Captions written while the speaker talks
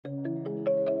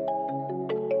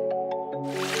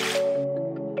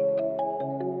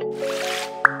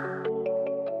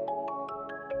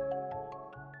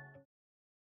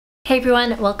Hey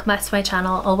everyone, welcome back to my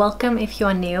channel, or welcome if you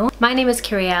are new. My name is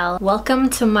Kyrielle. Welcome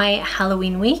to my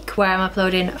Halloween week where I'm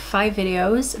uploading 5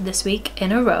 videos this week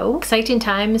in a row. Exciting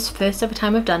times, first ever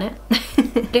time I've done it.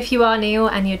 If you are new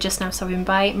and you're just now stopping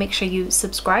by, make sure you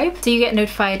subscribe so you get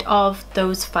notified of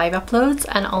those 5 uploads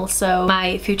and also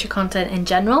my future content in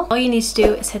general. All you need to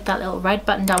do is hit that little red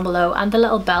button down below and the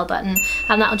little bell button,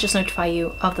 and that'll just notify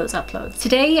you of those uploads.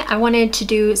 Today I wanted to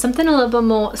do something a little bit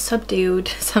more subdued,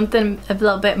 something a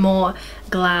little bit more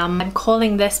glam. I'm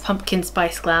calling this pumpkin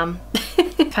spice glam.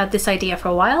 I've had this idea for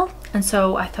a while, and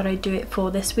so I thought I'd do it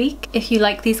for this week. If you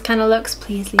like these kind of looks,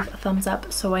 please leave a thumbs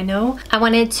up so I know. I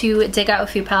wanted to dig out a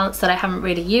few palettes that I haven't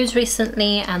really used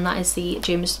recently, and that is the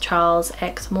James Charles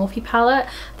X Morphe palette.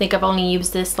 I think I've only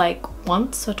used this like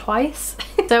once or twice.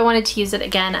 So I wanted to use it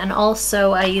again, and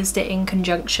also I used it in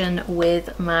conjunction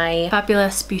with my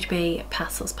fabulous BEAUTYBAY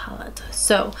Pastels palette.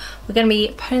 So we're going to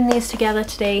be putting these together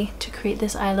today to create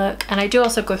this eye look, and I do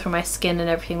also go through my skin and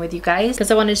everything with you guys because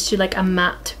I wanted to do like a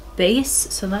matte base,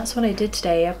 so that's what I did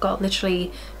today. I've got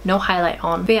literally no highlight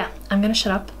on, but yeah, I'm gonna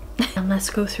shut up and let's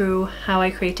go through how I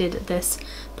created this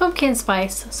pumpkin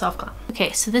spice soft glam.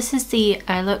 Okay, so this is the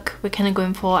eye look we're kind of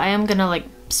going for. I am gonna like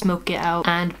smoke it out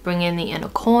and bring in the inner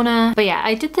corner, but yeah,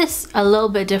 I did this a little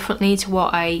bit differently to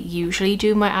what I usually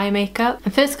do my eye makeup.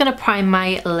 I'm first gonna prime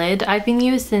my lid. I've been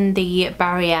using the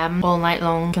Barry M All Night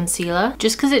Long concealer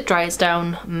just because it dries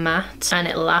down matte and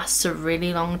it lasts a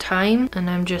really long time, and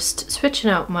I'm just switching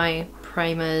out my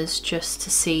primers just to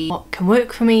see what can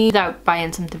work for me without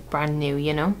buying something brand new,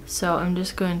 you know. So I'm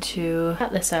just going to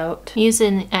cut this out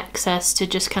using excess to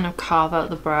just kind of carve out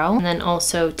the brow, and then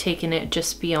also taking it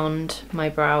just beyond my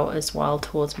brow as well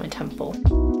towards my temple.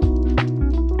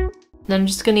 Then I'm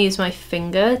just going to use my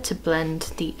finger to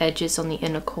blend the edges on the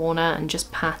inner corner and just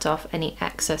pat off any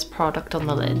excess product on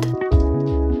the lid.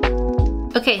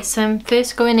 Okay, so I'm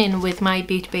first going in with my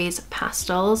BEAUTYBAY's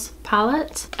Pastels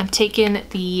palette. I'm taking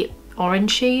the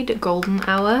orange shade Golden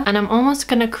Hour, and I'm almost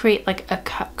gonna create like a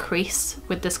cut crease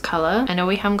with this color. I know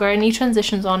we haven't got any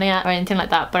transitions on it or anything like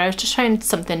that, but I was just trying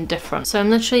something different. So I'm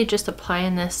literally just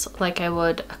applying this like I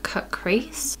would a cut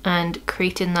crease and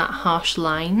creating that harsh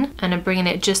line, and I'm bringing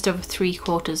it just over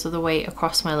 3/4 of the way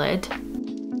across my lid.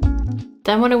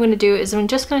 Then what I'm going to do is I'm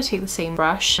just going to take the same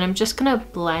brush and I'm just going to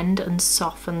blend and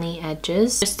soften the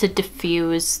edges just to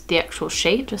diffuse the actual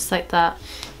shape, just like that.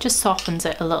 Just softens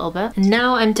it a little bit. And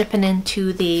now I'm dipping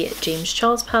into the James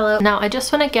Charles palette. Now I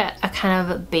just want to get a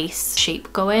kind of base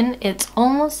shape going. It's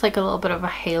almost like a little bit of a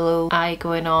halo eye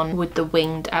going on with the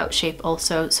winged out shape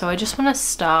also. So I just want to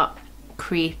start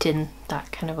creating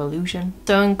that kind of illusion.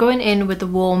 So I'm going in with the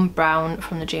warm brown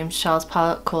from the James Charles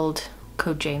palette called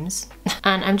Code James,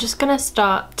 and I'm just gonna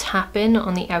start tapping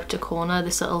on the outer corner,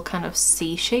 this little kind of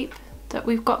C shape that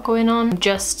we've got going on. I'm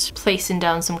just placing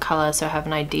down some colour so I have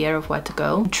an idea of where to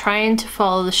go. I'm trying to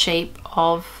follow the shape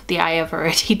of the eye I've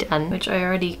already done, which I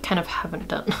already kind of haven't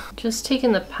done. Just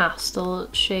taking the pastel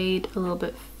shade a little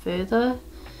bit further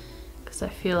because I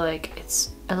feel like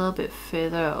it's a little bit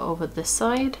further over this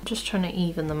side. I'm just trying to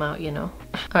even them out, you know.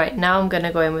 Alright, now I'm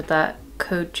gonna go in with that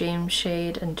Code James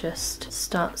shade and just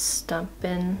start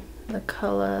stamping the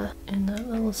colour in that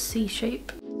little C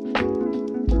shape.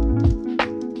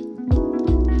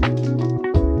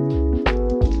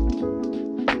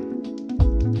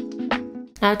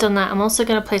 Now I've done that, I'm also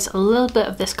going to place a little bit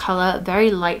of this colour very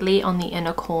lightly on the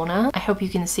inner corner. I hope you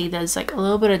can see there's like a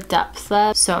little bit of depth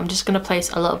there, so I'm just going to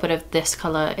place a little bit of this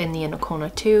colour in the inner corner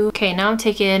too. Okay, now I'm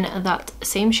taking that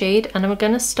same shade and I'm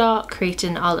going to start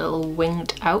creating our little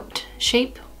winged out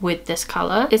shape with this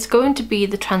color. It's going to be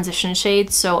the transition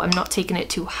shade, so I'm not taking it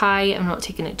too high, I'm not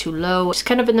taking it too low, just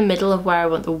kind of in the middle of where I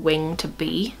want the wing to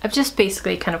be. I've just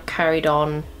basically kind of carried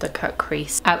on the cut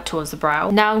crease out towards the brow.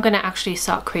 Now I'm going to actually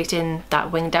start creating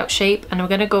that winged out shape, and I'm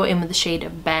going to go in with the shade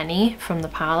Benny from the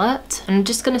palette, and I'm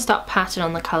just going to start patting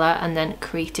on the color and then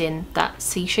creating that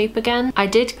C shape again. I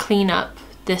did clean up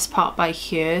this part by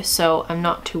here, so I'm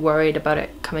not too worried about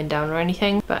it coming down or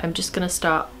anything, but I'm just going to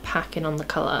start packing on the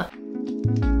color.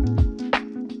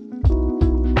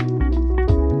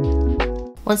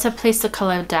 Once I've placed the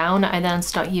colour down, I then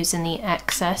start using the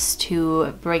excess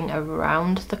to bring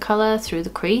around the colour through the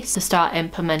crease to start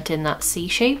implementing that C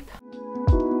shape.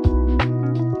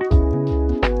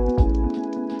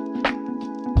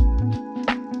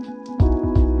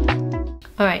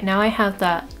 Alright, now I have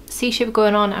that C shape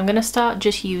going on. I'm going to start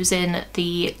just using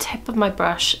the tip of my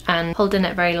brush and holding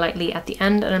it very lightly at the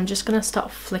end, and I'm just going to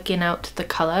start flicking out the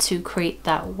colour to create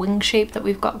that wing shape that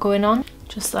we've got going on.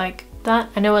 Just like that.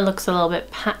 I know it looks a little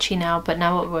bit patchy now, but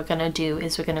now what we're gonna do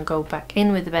is we're gonna go back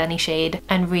in with the Benny shade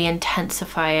and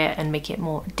re-intensify it and make it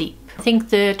more deep. I think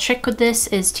the trick with this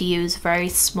is to use very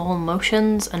small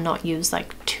motions and not use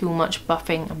like too much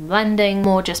buffing and blending,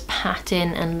 more just pat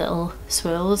in and little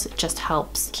swirls. It just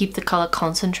helps keep the color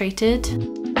concentrated.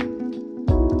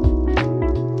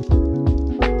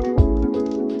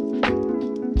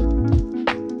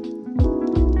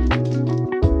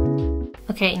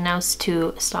 Okay, now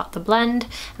to start the blend,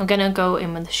 I'm gonna go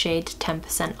in with the shade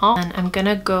 10% off, and I'm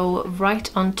gonna go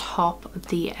right on top of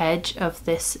the edge of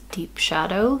this deep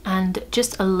shadow and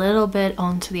just a little bit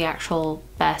onto the actual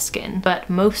bare skin, but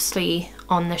mostly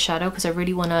on the shadow because I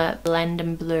really want to blend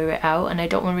and blur it out, and I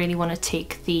don't really want to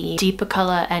take the deeper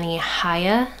color any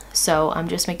higher, so I'm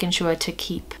just making sure to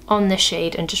keep on the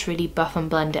shade and just really buff and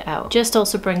blend it out. Just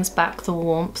also brings back the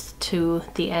warmth to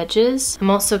the edges. I'm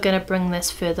also going to bring this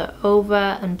further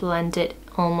over and blend it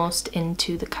almost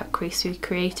into the cut crease we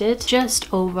created,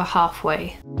 just over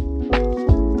halfway.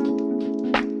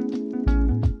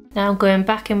 Now I'm going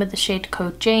back in with the shade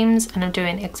code James and I'm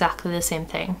doing exactly the same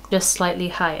thing, just slightly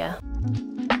higher.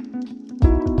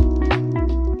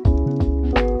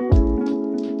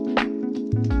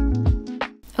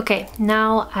 Okay,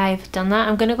 now I've done that,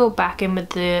 I'm going to go back in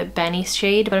with the Benny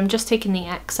shade, but I'm just taking the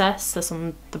excess that's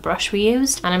on the brush we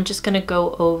used, and I'm just going to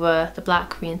go over the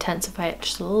black, re-intensify it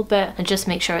just a little bit, and just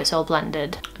make sure it's all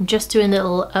blended. I'm just doing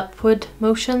little upward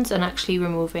motions and actually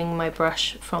removing my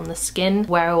brush from the skin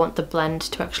where I want the blend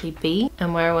to actually be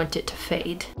and where I want it to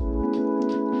fade.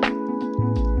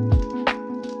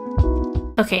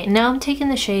 Okay, now I'm taking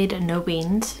the shade No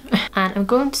Beans and I'm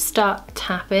going to start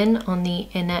tapping on the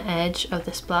inner edge of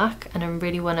this black, and I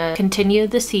really want to continue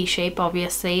the C shape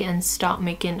obviously and start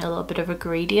making a little bit of a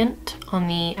gradient on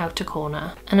the outer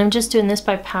corner. And I'm just doing this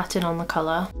by patting on the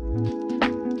colour.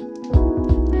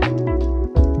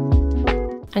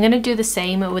 I'm going to do the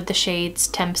same with the shades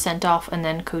 10% off and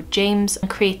then code James and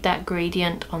create that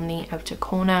gradient on the outer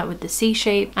corner with the C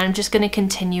shape. And I'm just going to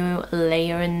continue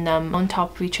layering them on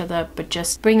top of each other, but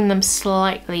just bringing them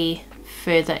slightly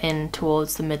further in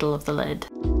towards the middle of the lid.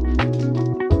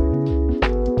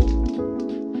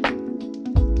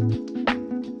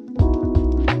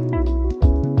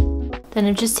 Then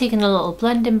I'm just taking a little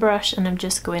blending brush and I'm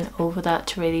just going over that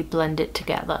to really blend it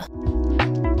together.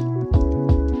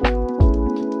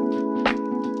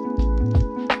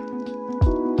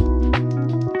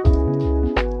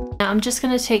 I'm just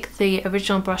going to take the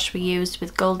original brush we used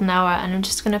with Golden Hour and I'm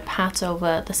just going to pat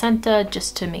over the center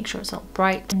just to make sure it's all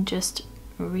bright and just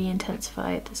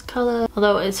re-intensify this color.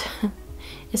 Although it's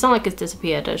not like it's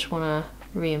disappeared, I just want to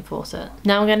reinforce it.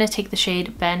 Now I'm going to take the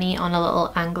shade Benny on a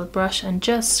little angled brush and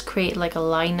just create like a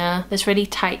liner that's really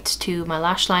tight to my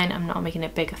lash line. I'm not making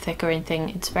it big or thick or anything,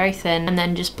 it's very thin, and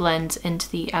then just blends into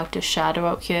the outer shadow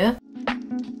out here.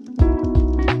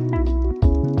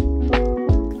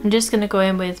 I'm just going to go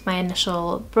in with my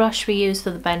initial brush we used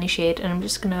for the Benny shade and I'm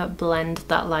just going to blend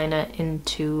that liner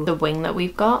into the wing that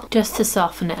we've got just to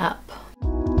soften it up.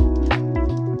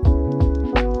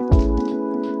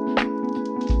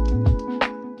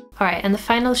 Alright, and the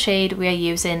final shade we are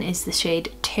using is the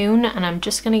shade Tune, and I'm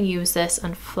just going to use this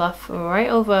and fluff right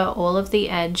over all of the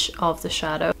edge of the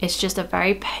shadow. It's just a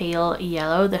very pale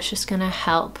yellow that's just going to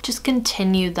help just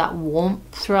continue that warmth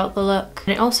throughout the look.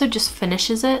 And it also just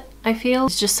finishes it, I feel.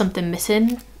 There's just something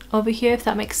missing over here, if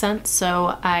that makes sense.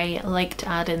 So I like to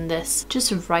add in this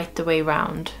just right the way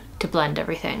around to blend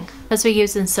everything. As we're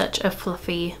using such a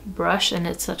fluffy brush and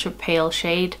it's such a pale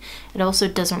shade, it also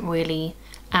doesn't really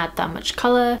add that much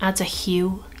color, adds a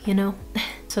hue, you know.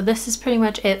 So this is pretty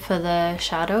much it for the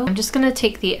shadow. I'm just gonna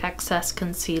take the excess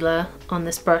concealer on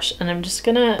this brush and I'm just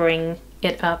gonna bring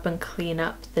it up and clean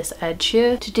up this edge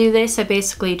here. To do this, I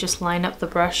basically just line up the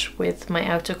brush with my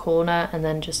outer corner and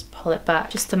then just pull it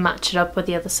back just to match it up with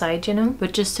the other side, you know,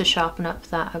 but just to sharpen up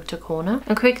that outer corner.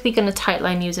 I'm quickly gonna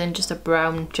tightline using just a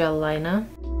brown gel liner.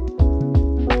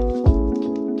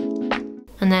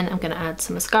 And then I'm going to add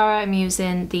some mascara. I'm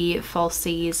using the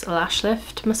Falsies Lash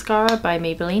Lift Mascara by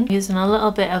Maybelline. I'm using a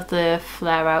little bit of the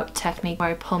flare out technique where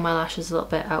I pull my lashes a little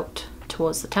bit out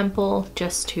towards the temple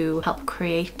just to help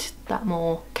create that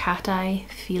more cat eye,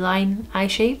 feline eye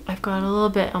shape. I've got a little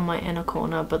bit on my inner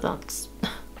corner, but that's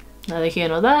neither here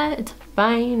nor there, it's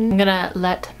fine. I'm going to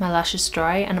let my lashes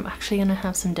dry and I'm actually going to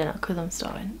have some dinner because I'm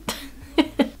starving.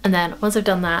 And then once I've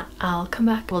done that, I'll come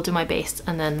back, we'll do my base,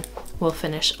 and then we'll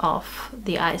finish off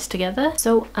the eyes together.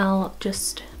 So I'll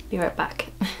just be right back.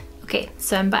 Okay,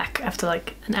 so I'm back after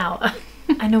like an hour.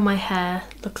 I know my hair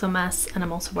looks a mess and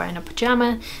I'm also wearing a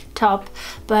pajama top,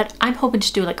 but I'm hoping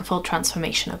to do like a full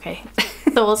transformation, okay?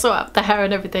 So we'll sort out the hair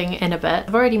and everything in a bit.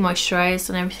 I've already moisturized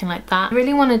and everything like that. I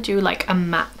really want to do like a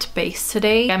matte base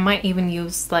today. I might even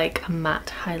use like a matte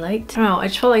highlight. I don't know, I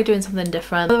just felt like doing something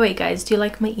different. By the way guys, do you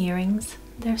like my earrings?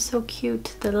 They're so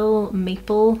cute. The little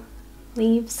maple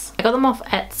leaves. I got them off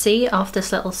Etsy, off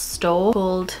this little store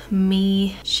called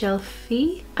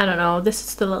MichelleLeeStudiosGB. I don't know, this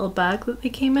is the little bag that they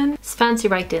came in. It's fancy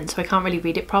writing, so I can't really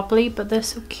read it properly, but they're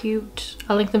so cute.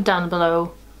 I'll link them down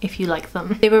below if you like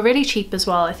them. They were really cheap as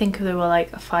well. I think they were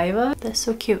like $5. They're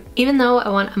so cute. Even though I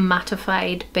want a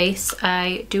mattified base,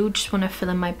 I do just want to fill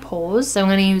in my pores. So I'm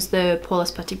going to use the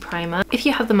Poreless Putty Primer. If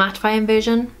you have the mattifying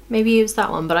version, maybe use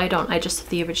that one, but I don't. I just have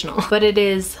the original. But it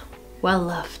is well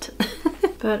loved.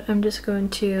 But I'm just going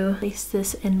to place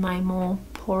this in my more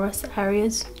porous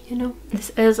areas, you know. This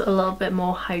is a little bit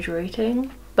more hydrating,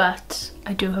 but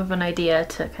I do have an idea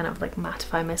to kind of like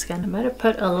mattify my skin. I might have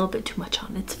put a little bit too much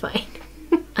on, it's fine.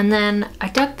 And then I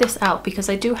dug this out because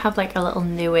I do have like a little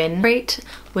new in crate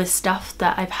with stuff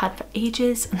that I've had for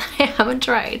ages and I haven't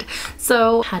tried.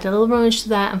 So I had a little rummage to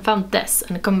that and found this,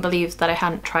 and I couldn't believe that I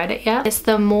hadn't tried it yet. It's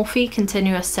the Morphe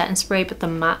Continuous Setting Spray, but the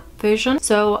matte version.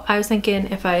 So I was thinking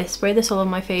if I spray this all on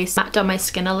my face, matte down my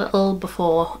skin a little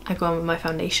before I go on with my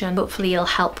foundation, hopefully it'll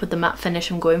help with the matte finish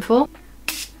I'm going for.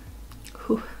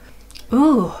 Ooh,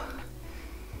 ooh,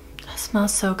 that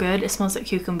smells so good. It smells like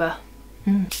cucumber.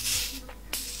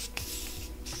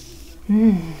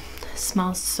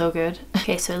 Smells so good.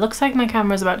 Okay, so it looks like my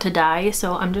camera's about to die,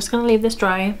 so I'm just gonna leave this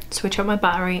dry, switch out my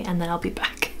battery, and then I'll be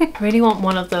back. I really want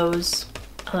one of those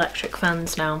electric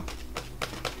fans now.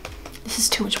 This is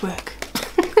too much work.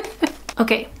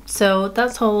 Okay, so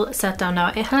that's all set down now.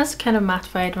 It has kind of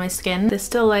mattified my skin. There's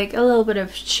still like a little bit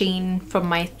of sheen from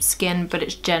my skin, but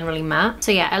it's generally matte.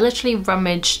 So yeah, I literally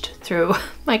rummaged through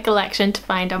my collection to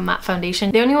find a matte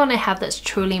foundation. The only one I have that's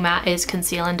truly matte is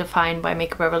Conceal and Define by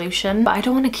Makeup Revolution, but I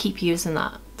don't want to keep using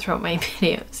that throughout my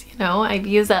videos, you know? I've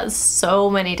used that so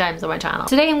many times on my channel.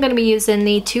 Today I'm going to be using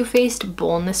the Too Faced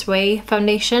Born This Way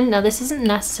foundation. Now this isn't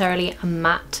necessarily a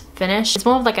matte finish, it's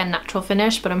more of like a natural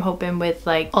finish, but I'm hoping with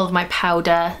like all of my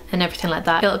powder and everything like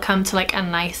that, it'll come to like a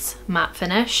nice matte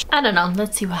finish. I don't know,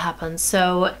 let's see what happens.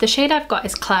 So the shade I've got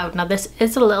is Cloud. Now this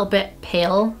is a little bit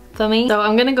pale for me, so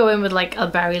I'm gonna go in with like a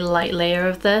very light layer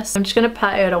of this. I'm just gonna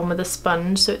pat it on with a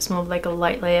sponge so it's more of like a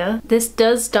light layer. This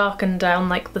does darken down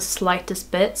like the slightest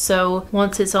bit, so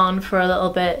once it's on for a little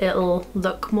bit it'll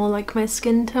look more like my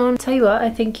skin tone. Tell you what,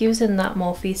 I think using that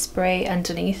Morphe spray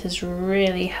underneath has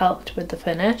really helped with the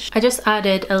finish. I just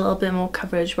added a little bit more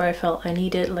coverage where I felt I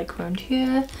needed, like around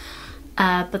here.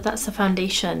 But that's the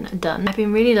foundation done. I've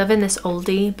been really loving this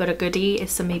oldie but a goodie.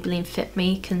 It's the Maybelline Fit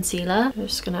Me concealer. I'm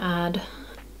just gonna add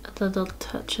a little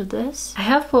touch of this. I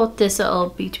have bought this little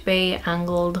BEAUTYBAY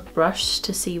angled brush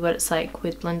to see what it's like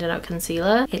with blending out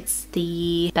concealer. It's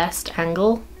the best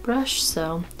angle brush,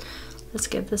 so let's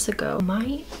give this a go.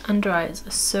 My under eyes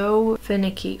are so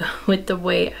finicky with the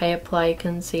way I apply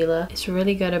concealer. It's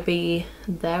really gotta be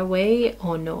their way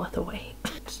or no other way.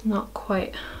 It's not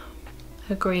quite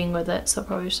agreeing with it, so I'll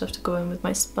probably just have to go in with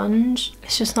my sponge.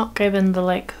 It's just not giving the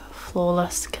like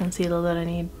flawless concealer that I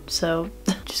need, so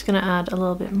I'm just gonna add a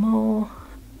little bit more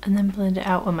and then blend it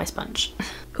out on my sponge.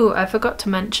 Oh, I forgot to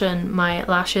mention my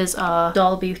lashes are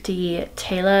Doll Beauty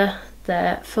Taylor.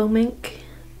 They're foam ink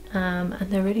and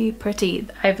they're really pretty.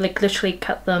 I've like literally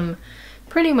cut them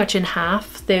pretty much in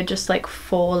half. They're just like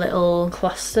 4 little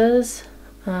clusters,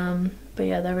 but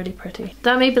yeah, they're really pretty.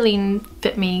 That Maybelline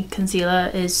Fit Me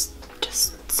concealer is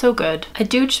just so good. I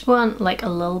do just want like a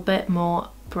little bit more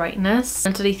brightness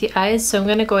underneath the eyes, so I'm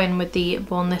going to go in with the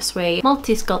Born This Way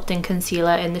multi-sculpting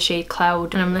concealer in the shade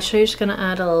Cloud, and I'm literally just going to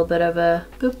add a little bit of a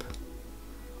boop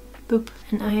boop,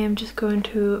 and I am just going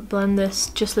to blend this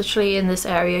just literally in this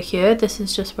area here. This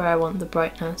is just where I want the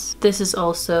brightness. This is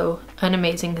also an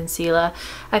amazing concealer.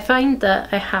 I find that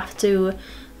I have to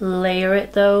layer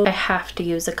it though. I have to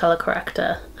use a color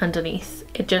corrector underneath.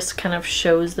 It just kind of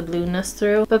shows the blueness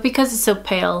through, but because it's so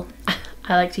pale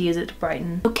I like to use it to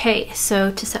brighten. Okay,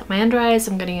 so to set my under eyes,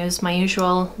 I'm going to use my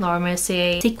usual Laura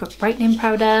Mercier Secret Brightening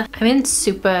Powder. I'm in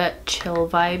super chill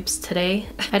vibes today.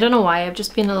 I don't know why, I've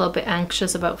just been a little bit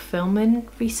anxious about filming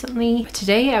recently. But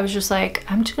today I was just like,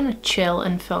 I'm just going to chill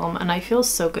and film, and I feel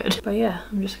so good. But yeah,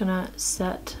 I'm just going to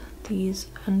set these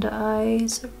under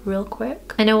eyes real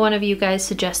quick. I know one of you guys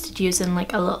suggested using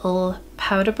like a little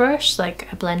powder brush,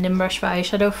 like a blending brush for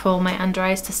eyeshadow for my under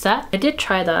eyes to set. I did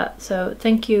try that, so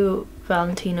thank you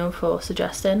Valentino for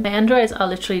suggesting. My under eyes are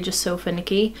literally just so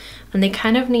finicky, and they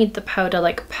kind of need the powder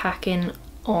like packing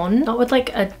on, not with like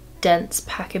a dense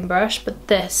packing brush, but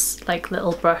this like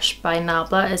little brush by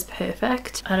Nabla is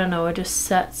perfect. I don't know, it just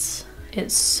sets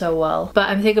it so well. But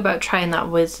I'm thinking about trying that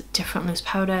with different loose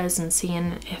powders and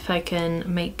seeing if I can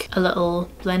make a little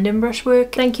blending brush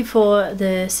work. Thank you for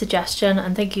the suggestion,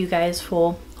 and thank you guys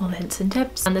for all the hints and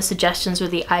tips and the suggestions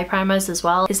with the eye primers as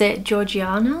well. Is it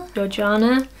Georgiana?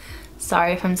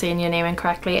 Sorry if I'm saying your name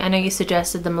incorrectly. I know you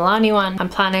suggested the Milani one. I'm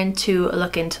planning to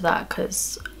look into that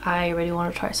because I really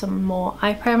want to try some more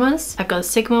eye primers. I've got the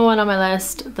Sigma one on my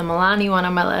list, the Milani one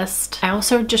on my list. I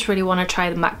also just really want to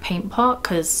try the MAC Paint Pot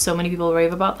because so many people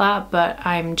rave about that, but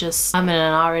I'm in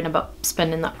an hour in about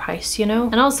spending that price, you know?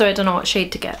 And also I don't know what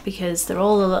shade to get because they're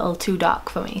all a little too dark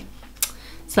for me.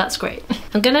 So that's great.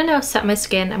 I'm gonna now set my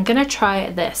skin. I'm gonna try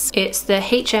this. It's the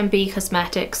HMB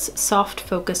Cosmetics Soft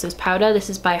Focuses Powder. This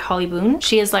is by Holly Boone.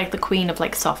 She is like the queen of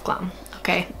like soft glam.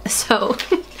 Okay, so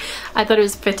I thought it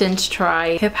was fitting to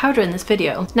try her powder in this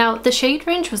video. Now the shade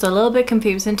range was a little bit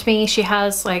confusing to me. She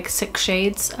has like 6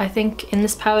 shades I think in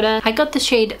this powder. I got the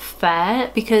shade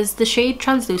Fair because the shade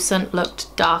Translucent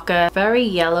looked darker, very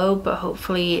yellow, but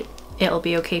hopefully it'll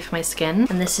be okay for my skin.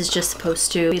 And this is just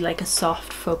supposed to be like a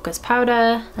soft focus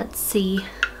powder. Let's see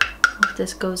what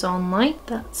this goes on like.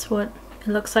 That's what it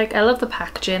looks like. I love the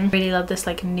packaging. Really love this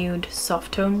like nude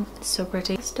soft tone. It's so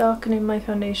pretty. It's darkening my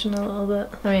foundation a little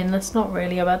bit. I mean, that's not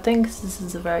really a bad thing because this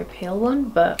is a very pale one,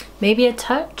 but maybe a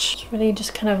touch. It's really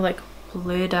just kind of like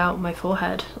blurred out my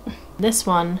forehead. This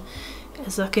one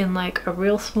is looking like a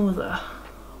real smoother,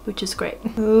 which is great.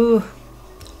 Ooh.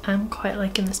 I'm quite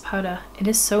liking this powder. It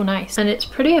is so nice and it's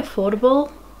pretty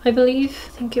affordable, I believe. I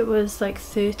think it was like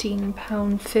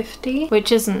 £13.50,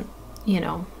 which isn't, you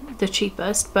know, the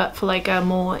cheapest, but for like a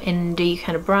more indie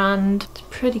kind of brand, it's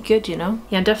pretty good, you know?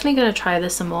 Yeah, I'm definitely gonna try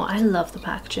this some more. I love the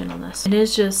packaging on this. It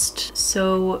is just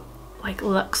so like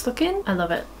luxe looking. I love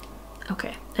it.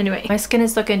 Okay, anyway, my skin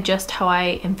is looking just how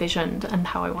I envisioned and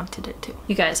how I wanted it to.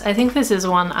 You guys, I think this is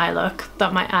one eye look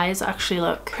that my eyes actually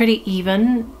look pretty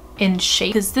even in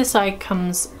shape because this eye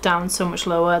comes down so much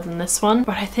lower than this one,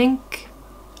 but I think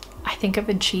I've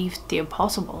achieved the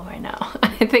impossible right now.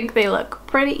 I think they look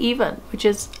pretty even, which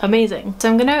is amazing. So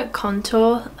I'm gonna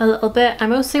contour a little bit. I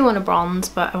mostly want to bronze,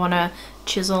 but I want to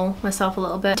chisel myself a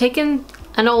little bit. Taking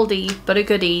an oldie but a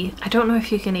goodie. I don't know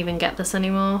if you can even get this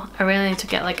anymore. I really need to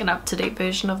get like an up-to-date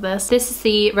version of this. This is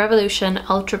the Revolution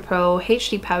Ultra Pro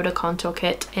HD Powder Contour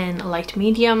Kit in light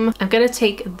medium. I'm gonna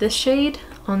take this shade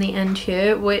on the end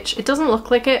here, which it doesn't look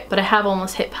like it, but I have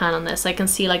almost hit pan on this. I can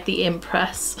see like the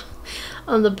impress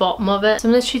on the bottom of it. So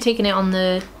I'm literally taking it on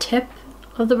the tip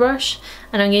of the brush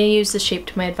and I'm going to use the shape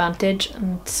to my advantage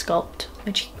and sculpt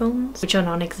my cheekbones, which are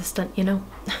non-existent, you know,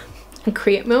 and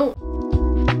create more.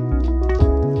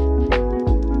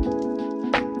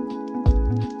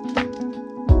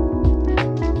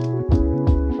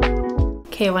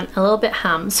 Okay, I went a little bit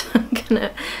ham, so I'm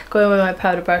gonna go in with my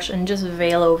powder brush and just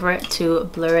veil over it to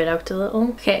blur it out a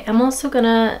little. Okay, I'm also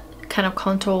gonna kind of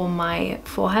contour my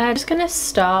forehead. I'm just gonna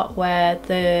start where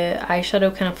the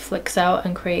eyeshadow kind of flicks out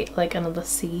and create like another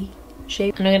C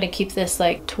shape. And I'm gonna keep this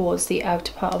like towards the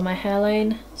outer part of my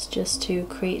hairline. It's just to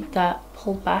create that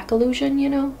pull back illusion, you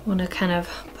know? I wanna kind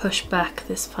of push back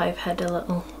this 5 head a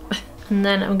little. And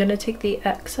then I'm gonna take the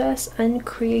excess and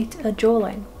create a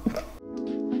jawline.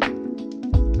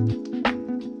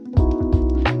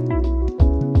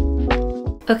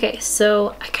 Okay,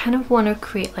 so I kind of want to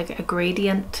create like a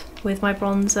gradient with my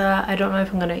bronzer. I don't know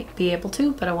if I'm going to be able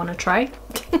to, but I want to try.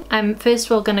 I'm first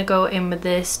of all going to go in with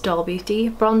this Doll Beauty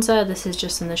bronzer. This is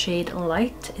just in the shade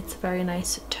Light. It's a very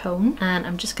nice tone. And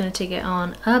I'm just going to take it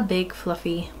on a big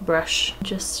fluffy brush.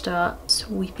 Just start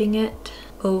sweeping it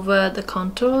over the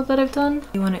contour that I've done.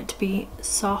 You want it to be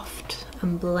soft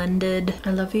and blended.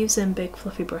 I love using big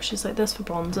fluffy brushes like this for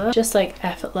bronzer. Just like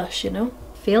effortless, you know?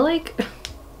 I feel like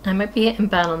I might be hitting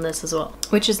pan on this as well,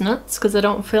 which is nuts because I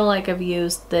don't feel like I've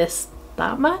used this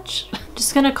that much.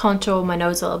 Just gonna contour my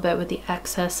nose a little bit with the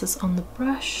excesses on the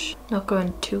brush. Not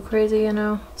going too crazy, you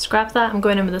know. Scrap that, I'm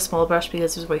going in with a small brush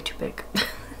because it's way too big.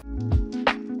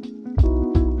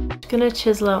 Just gonna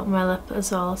chisel out my lip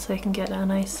as well so I can get a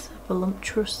nice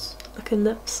voluptuous looking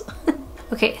lips.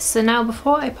 Okay, so now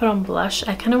before I put on blush,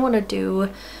 I kind of want to do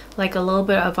like a little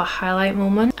bit of a highlight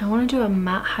moment. I want to do a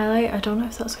matte highlight. I don't know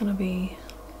if that's gonna be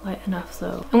light enough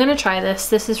though. I'm gonna try this.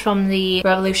 This is from the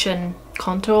Revolution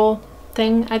contour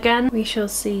thing again. We shall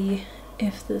see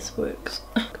if this works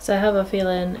because I have a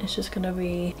feeling it's just gonna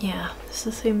be, yeah, it's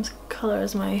the same color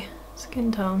as my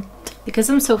skin tone. Because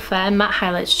I'm so fair, matte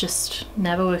highlights just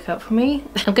never work out for me.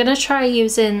 I'm gonna try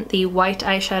using the white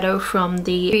eyeshadow from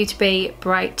the BeautyBay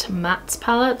Bright Mattes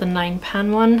palette, the 9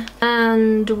 pan one,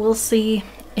 and we'll see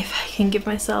if I can give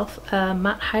myself a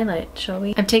matte highlight, shall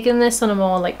we? I'm taking this on a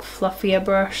more like fluffier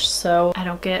brush so I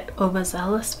don't get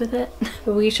overzealous with it.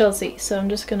 But we shall see. So I'm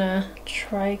just gonna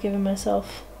try giving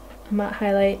myself a matte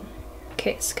highlight.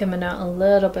 Okay, it's coming out a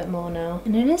little bit more now.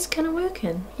 And it is kind of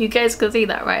working. You guys can see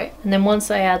that, right? And then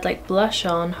once I add like blush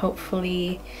on,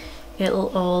 hopefully it'll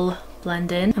all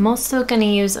blend in. I'm also gonna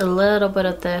use a little bit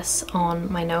of this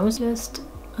on my nose. Just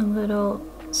a little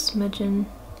smidgen,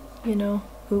 you know.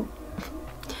 Ooh.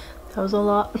 That was a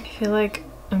lot. I feel like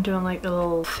I'm doing like a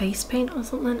little face paint or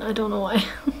something. I don't know why.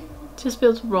 It just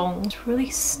feels wrong. It's really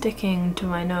sticking to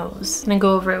my nose. I'm gonna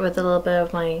go over it with a little bit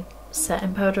of my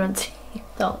setting powder and see if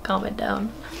that'll calm it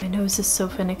down. My nose is so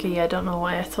finicky. I don't know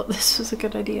why I thought this was a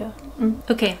good idea.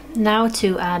 Okay, now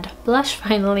to add blush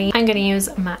finally. I'm gonna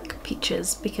use MAC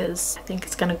Peaches because I think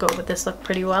it's gonna go with this look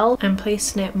pretty well. I'm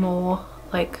placing it more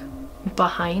like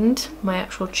behind my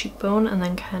actual cheekbone and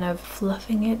then kind of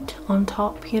fluffing it on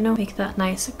top, you know, make that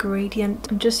nice gradient.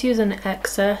 I'm just using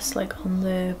excess like on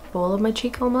the ball of my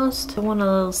cheek almost. I want a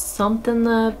little something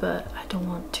there, but I don't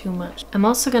want too much. I'm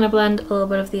also going to blend a little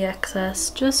bit of the excess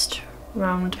just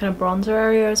around kind of bronzer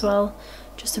area as well,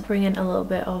 just to bring in a little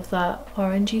bit of that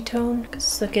orangey tone because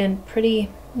it's looking pretty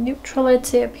neutral, I'd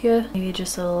say, up here. Maybe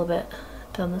just a little bit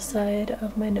down the side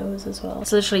of my nose as well.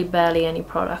 It's literally barely any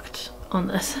product on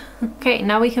this. Okay,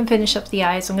 now we can finish up the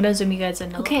eyes. I'm gonna zoom you guys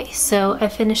in. Okay, so I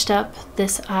finished up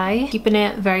this eye, keeping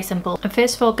it very simple. I'm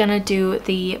first of all gonna do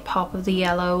the pop of the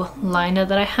yellow liner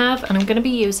that I have, and I'm gonna be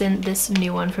using this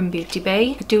new one from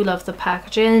BEAUTYBAY. I do love the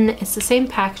packaging. It's the same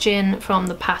packaging from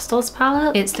the Pastels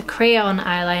palette. It's the crayon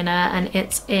eyeliner and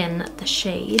it's in the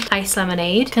shade Ice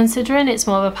Lemonade. Considering it's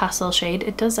more of a pastel shade,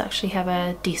 it does actually have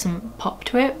a decent pop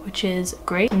to it, which is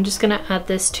great. I'm just gonna add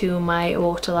this to my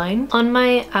waterline. On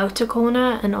my outer corner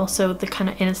and also the kind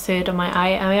of inner third of my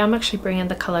eye, I am actually bringing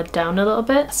the colour down a little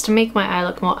bit to make my eye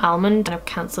look more almond, and I've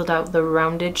cancelled out the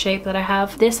rounded shape that I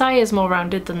have. This eye is more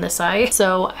rounded than this eye,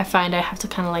 so I find I have to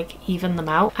kind of like even them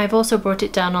out. I've also brought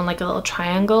it down on like a little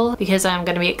triangle because I'm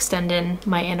going to be extending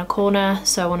my inner corner,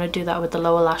 so I want to do that with the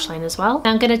lower lash line as well.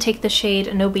 I'm going to take the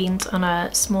shade No Beans on a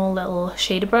small little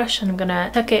shader brush and I'm going to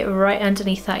tuck it right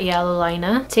underneath that yellow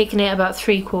liner, taking it about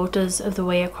 3/4 of the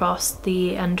way across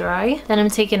the under eye. Then I'm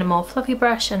taking a more fluffy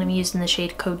brush and I'm using the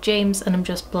shade Code James and I'm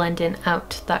just blending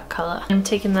out that colour. I'm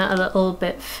taking that a little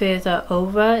bit further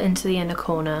over into the inner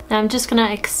corner. Now I'm just going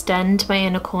to extend my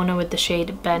inner corner with the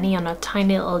shade Benny on a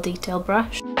tiny little detail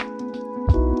brush.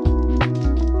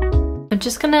 I'm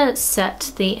just going to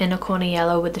set the inner corner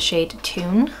yellow with the shade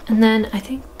Tune, and then I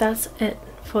think that's it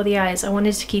for the eyes. I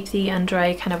wanted to keep the under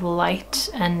eye kind of light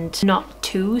and not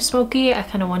too smoky. I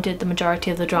kind of wanted the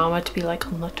majority of the drama to be like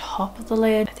on the top of the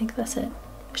lid. I think that's it.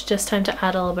 It's just time to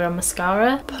add a little bit of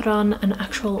mascara, put on an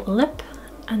actual lip,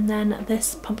 and then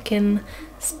this pumpkin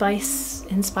spice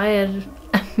inspired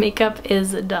makeup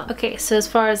is done. Okay, so as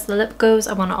far as the lip goes,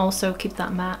 I want to also keep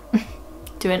that matte.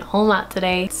 Doing all matte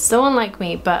today. So unlike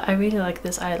me, but I really like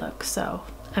this eye look, so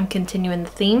I'm continuing the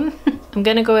theme. I'm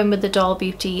gonna go in with the Doll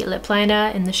Beauty lip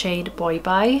liner in the shade Boy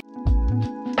Bye.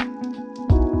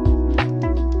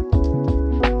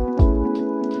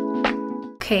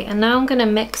 Okay, and now I'm gonna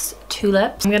mix two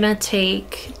lips. I'm gonna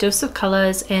take Dose of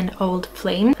Colors in Old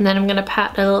Flame, and then I'm gonna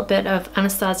pat a little bit of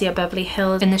Anastasia Beverly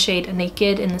Hills in the shade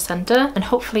Naked in the center, and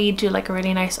hopefully do like a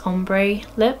really nice ombre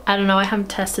lip. I don't know, I haven't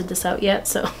tested this out yet,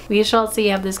 so we shall see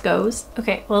how this goes.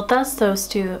 Okay, well that's those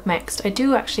two mixed. I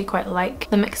do actually quite like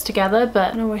the mix together,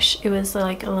 but I wish it was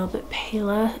like a little bit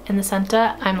paler in the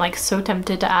center. I'm like so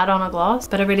tempted to add on a gloss,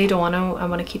 but I really don't want to. I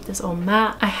want to keep this all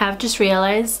matte. I have just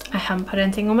realized I haven't put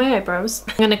anything on my eyebrows.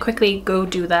 I'm gonna quickly go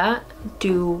do that,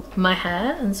 do my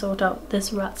hair and sort out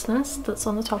this rat's nest that's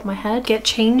on the top of my head, get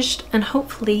changed, and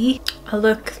hopefully I'll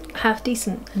look half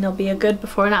decent and there'll be a good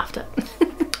before and after.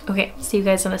 Okay, see you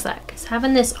guys in a sec. Is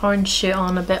having this orange shirt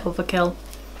on a bit overkill?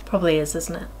 Probably is,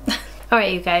 isn't it?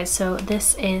 Alright you guys, so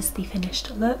this is the finished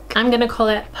look. I'm gonna call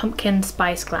it Pumpkin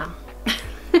Spice Glam.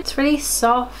 It's really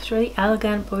soft, really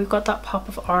elegant, but we've got that pop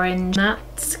of orange.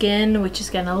 Matte skin, which is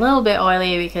getting a little bit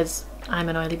oily because I'm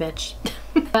an oily bitch.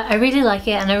 But I really like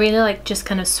it, and I really like just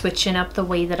kind of switching up the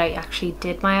way that I actually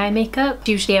did my eye makeup.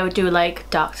 Usually I would do like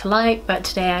dark to light, but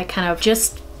today I kind of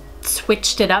just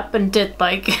switched it up and did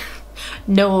like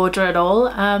no order at all.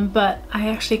 But I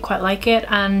actually quite like it,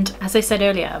 and as I said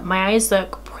earlier, my eyes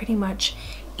look pretty much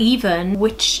even,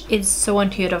 which is so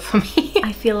unheard of for me.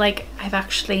 I feel like I've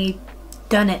actually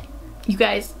done it. You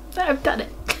guys, I've done it.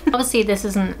 Obviously this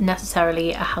isn't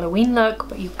necessarily a Halloween look,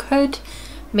 but you could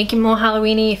make it more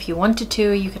Halloweeny if you wanted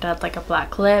to. You could add like a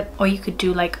black lip, or you could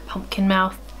do like pumpkin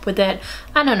mouth with it.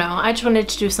 I don't know, I just wanted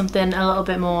to do something a little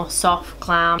bit more soft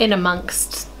glam in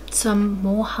amongst some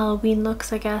more Halloween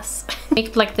looks, I guess.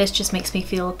 Makeup like this just makes me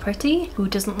feel pretty. Who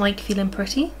doesn't like feeling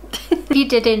pretty? If you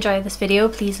did enjoy this video,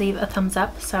 please leave a thumbs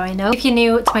up so I know. If you're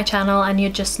new to my channel and you're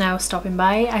just now stopping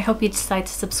by, I hope you decide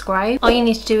to subscribe. All you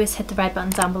need to do is hit the red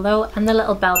button down below and the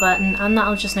little bell button, and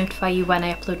that'll just notify you when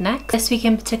I upload next. This week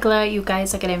in particular, you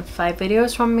guys are getting 5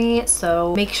 videos from me,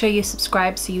 so make sure you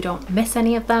subscribe so you don't miss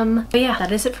any of them. But yeah,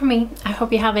 that is it for me. I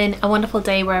hope you're having a wonderful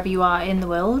day wherever you are in the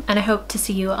world, and I hope to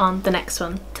see you on the next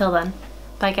one. Till then,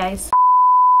 bye guys.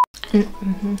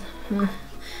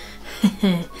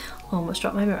 Almost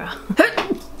dropped my mirror.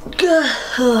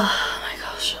 Oh my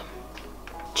gosh.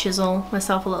 Chisel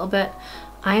myself a little bit.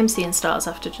 I am seeing stars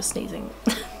after just sneezing.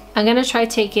 I'm gonna try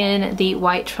taking the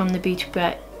white from the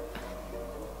BEAUTYBAY.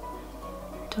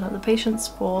 Don't have the patience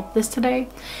for this today.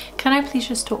 Can I please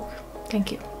just talk?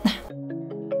 Thank you.